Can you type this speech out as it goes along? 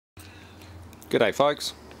G'day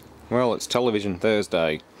folks. Well, it's Television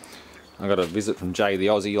Thursday. I got a visit from Jay the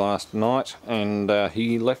Aussie last night, and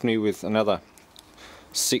he left me with another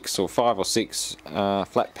 5 or 6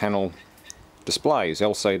 flat panel displays,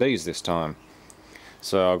 LCDs this time.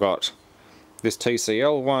 So I got this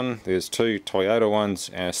TCL one, there's 2 Toyota ones,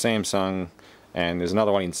 and a Samsung, and there's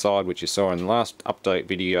another one inside which you saw in the last update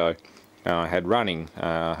video I had running.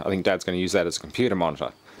 I think Dad's going to use that as a computer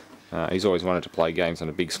monitor. He's always wanted to play games on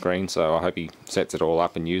a big screen, so I hope he sets it all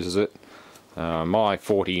up and uses it. My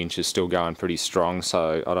 40-inch is still going pretty strong,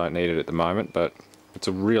 so I don't need it at the moment, but it's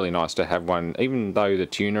really nice to have one. Even though the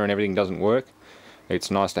tuner and everything doesn't work, it's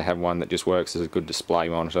nice to have one that just works as a good display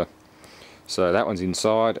monitor. So that one's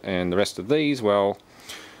inside, and the rest of these, well,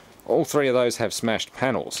 all 3 of those have smashed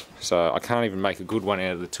panels, so I can't even make a good one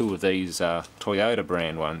out of the 2 of these Toyota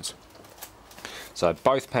brand ones. So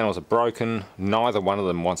both panels are broken, neither one of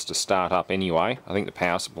them wants to start up anyway. I think the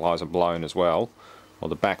power supplies are blown as well, or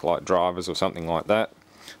the backlight drivers or something like that.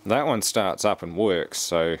 That one starts up and works,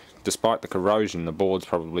 so despite the corrosion the board's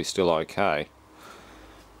probably still okay.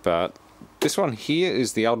 But this one here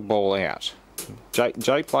is the oddball out.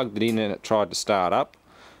 Jay plugged it in and it tried to start up,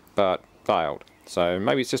 but failed. So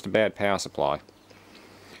maybe it's just a bad power supply.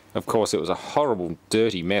 Of course it was a horrible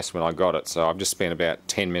dirty mess when I got it, so I've just spent about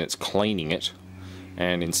 10 minutes cleaning it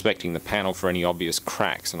and inspecting the panel for any obvious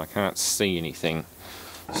cracks, and I can't see anything.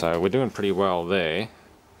 So we're doing pretty well there,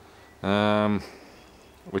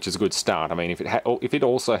 which is a good start. I mean, if it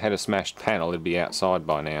also had a smashed panel, it'd be outside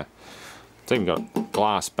by now. It's even got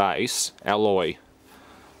glass base, alloy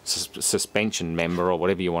suspension member, or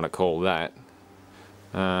whatever you want to call that.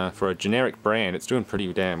 For a generic brand, it's doing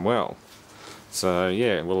pretty damn well. So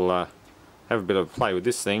yeah, we'll have a bit of play with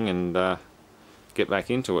this thing and get back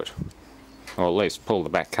into it. Or at least pull the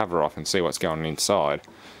back cover off and see what's going on inside.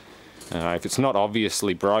 If it's not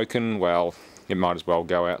obviously broken, well, it might as well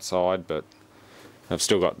go outside, but I've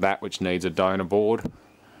still got that which needs a donor board.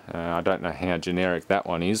 I don't know how generic that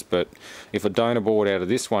one is, but if a donor board out of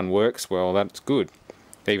this one works, well, that's good,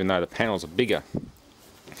 even though the panels are bigger.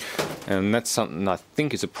 And that's something I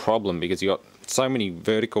think is a problem, because you've got so many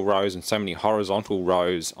vertical rows and so many horizontal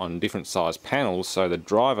rows on different size panels, so the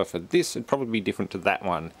driver for this would probably be different to that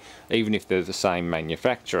one, even if they're the same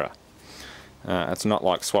manufacturer. It's not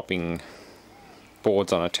like swapping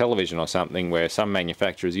boards on a television or something, where some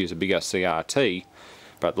manufacturers use a bigger CRT,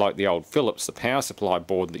 but like the old Philips, the power supply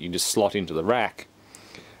board that you just slot into the rack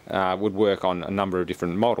would work on a number of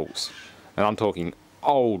different models. And I'm talking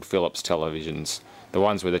old Philips televisions, the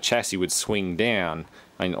ones where the chassis would swing down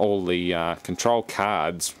and all the control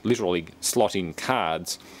cards, literally slot-in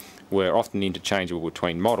cards, were often interchangeable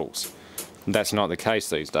between models. And that's not the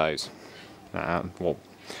case these days. Well,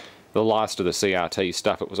 the last of the CRT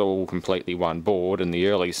stuff, it was all completely one board, and the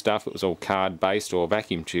early stuff, it was all card-based or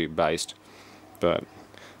vacuum tube-based. But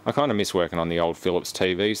I kind of miss working on the old Philips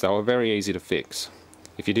TVs. They were very easy to fix.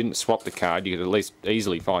 If you didn't swap the card, you could at least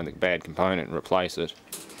easily find the bad component and replace it.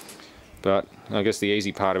 But I guess the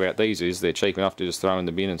easy part about these is they're cheap enough to just throw in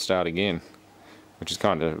the bin and start again, which is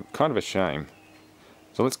kind of a shame.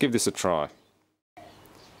 So let's give this a try.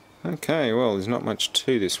 Okay, well, there's not much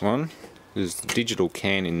to this one. There's the digital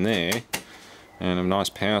can in there and a nice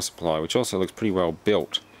power supply, which also looks pretty well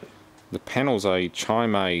built. The panel's a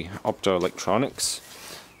Chime Optoelectronics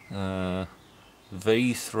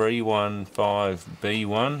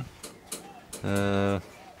V315B1.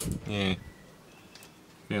 Yeah.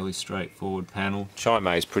 Fairly straightforward panel. Chime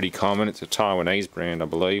is pretty common. It's a Taiwanese brand, I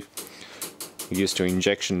believe. Used to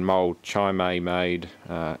injection mould Chime made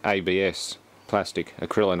ABS plastic,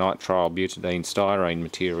 acrylonitrile butadiene styrene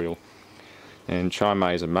material. And Chime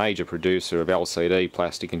is a major producer of LCD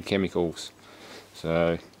plastic and chemicals,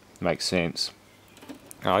 so makes sense.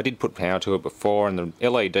 I did put power to it before, and the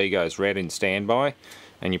LED goes red in standby,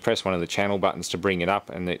 and you press one of the channel buttons to bring it up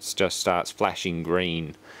and it just starts flashing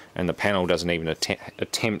green, and the panel doesn't even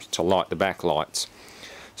attempt to light the backlights.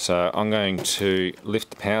 So I'm going to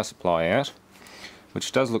lift the power supply out,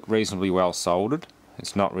 which does look reasonably well soldered.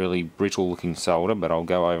 It's not really brittle looking solder, but I'll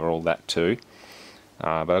go over all that too.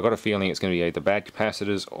 But I've got a feeling it's going to be either bad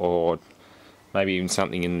capacitors or maybe even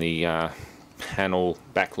something in the panel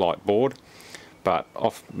backlight board. But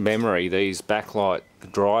off memory, these backlight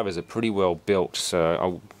drivers are pretty well built, so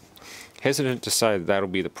I'm hesitant to say that that'll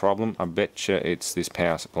be the problem. I bet you it's this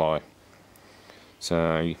power supply.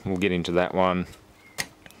 So we'll get into that one.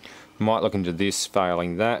 Might look into this,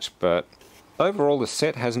 failing that, but overall the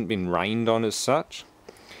set hasn't been rained on as such.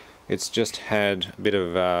 It's just had a bit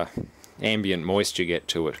of ambient moisture get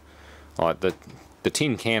to it. Like the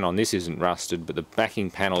tin can on this isn't rusted, but the backing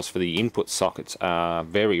panels for the input sockets are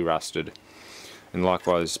very rusted. and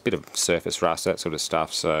likewise a bit of surface rust, that sort of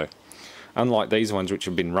stuff. So unlike these ones which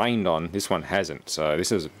have been rained on, this one hasn't, so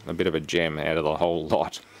this is a bit of a gem out of the whole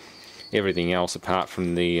lot. Everything else apart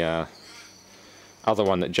from the other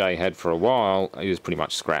one that Jay had for a while is pretty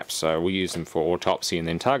much scraps, so we'll use them for autopsy and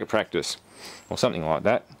then target practice or something like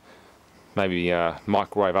that. Maybe a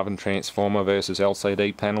microwave oven transformer versus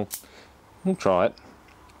LCD panel. We'll try it.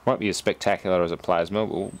 Won't be as spectacular as a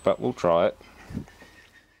plasma, but we'll try it.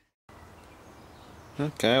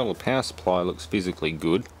 Okay, well, the power supply looks physically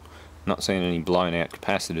good. Not seeing any blown out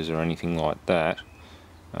capacitors or anything like that.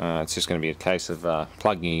 It's just going to be a case of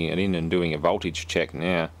plugging it in and doing a voltage check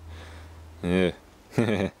now. Yeah.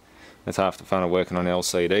 That's half the fun of working on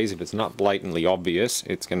LCDs. If it's not blatantly obvious,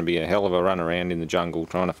 it's going to be a hell of a run around in the jungle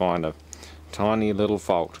trying to find a tiny little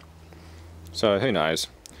fault. So who knows?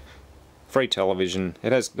 Free television.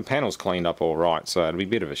 It has the panel's cleaned up all right, so it'd be a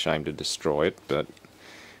bit of a shame to destroy it. But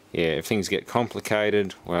yeah, if things get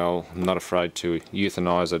complicated, well, I'm not afraid to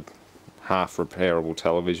euthanize a half repairable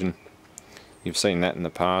television. You've seen that in the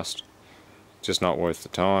past. Just not worth the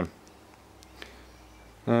time.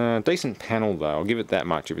 Decent panel though, I'll give it that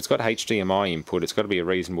much. If it's got HDMI input, it's got to be a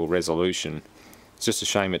reasonable resolution. It's just a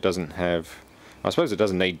shame it doesn't have... I suppose it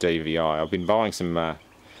doesn't need DVI. I've been buying some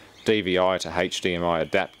DVI to HDMI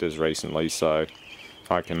adapters recently, so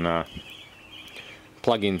I can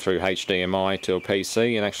plug in through HDMI to a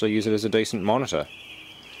PC and actually use it as a decent monitor.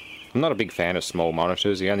 I'm not a big fan of small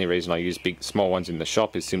monitors. The only reason I use small ones in the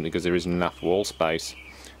shop is simply because there isn't enough wall space.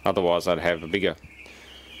 Otherwise I'd have a bigger...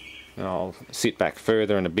 I'll sit back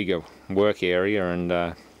further in a bigger work area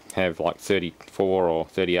and have like 34 or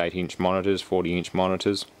 38 inch monitors, 40 inch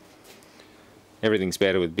monitors. Everything's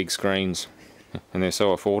better with big screens, and they're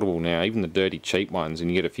so affordable now. Even the dirty cheap ones, and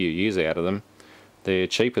you get a few years out of them, they're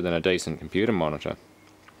cheaper than a decent computer monitor.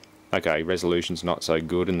 Okay, resolution's not so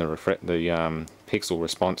good and the pixel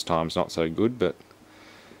response time's not so good, but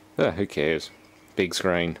who cares? Big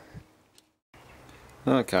screen.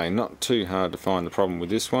 Okay, not too hard to find the problem with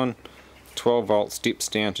this one. 12 volts dips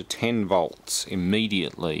down to 10 volts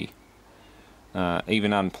immediately.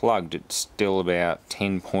 Even unplugged, it's still about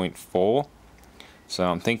 10.4. So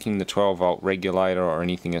I'm thinking the 12 volt regulator or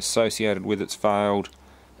anything associated with it's failed,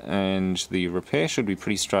 and the repair should be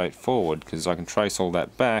pretty straightforward because I can trace all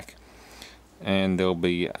that back, and there'll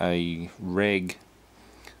be a reg,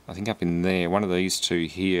 I think up in there, one of these two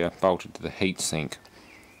here bolted to the heatsink.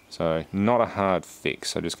 So not a hard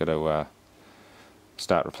fix. I just got to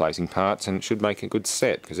start replacing parts and it should make a good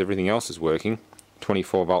set because everything else is working.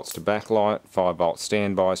 24 volts to backlight, 5 volt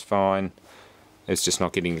standby is fine. It's just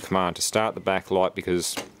not getting the command to start the backlight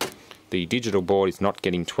because the digital board is not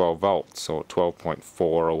getting 12 volts or 12.4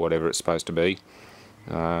 or whatever it's supposed to be.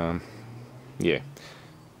 Yeah,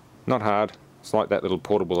 not hard. It's like that little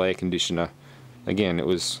portable air conditioner. Again, it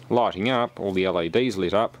was lighting up, all the LEDs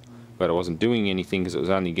lit up, but I wasn't doing anything because it was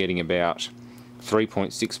only getting about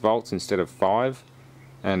 3.6 volts instead of 5,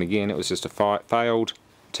 and again it was just a failed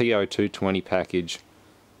TO220 package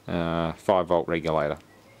 5 volt regulator.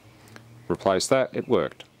 Replace that, it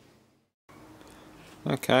worked.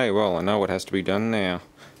 Okay, well, I know what has to be done now.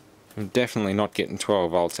 I'm definitely not getting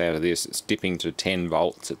 12 volts out of this. It's dipping to 10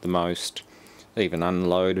 volts at the most. Even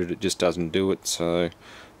unloaded it just doesn't do it, so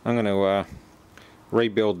I'm going to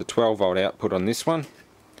rebuild the 12 volt output on this one.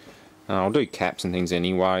 I'll do caps and things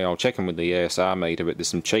anyway. I'll check them with the ESR meter, but there's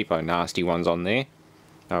some cheapo nasty ones on there.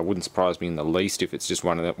 Wouldn't surprise me in the least if it's just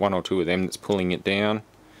one or two of them that's pulling it down.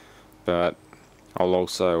 But I'll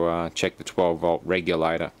also check the 12 volt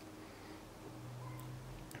regulator.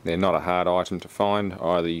 They're not a hard item to find,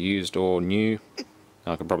 either used or new.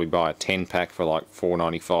 I could probably buy a 10 pack for like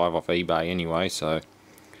 $4.95 off eBay anyway, so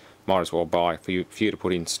might as well buy a few to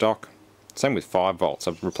put in stock. Same with 5 volts.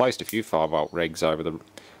 I've replaced a few 5 volt regs over the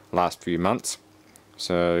last few months,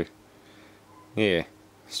 so yeah,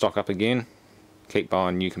 stock up again, keep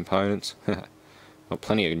buying new components. Got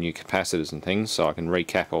plenty of new capacitors and things, so I can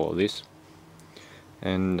recap all of this.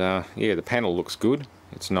 And yeah, the panel looks good.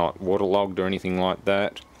 It's not waterlogged or anything like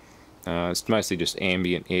that. It's mostly just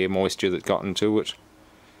ambient air moisture that got into it.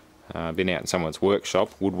 Been out in someone's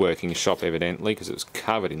workshop, woodworking shop evidently, because it was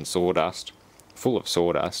covered in sawdust, full of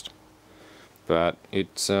sawdust. But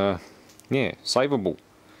it's yeah, savable.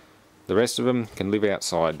 The rest of them can live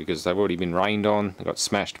outside because they've already been rained on, they've got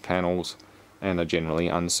smashed panels, and are generally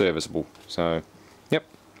unserviceable. So, yep,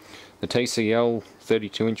 the TCL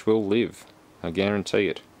 32-inch will live, I guarantee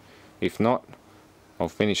it. If not, I'll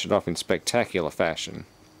finish it off in spectacular fashion.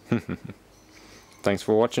 Thanks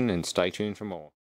for watching and stay tuned for more.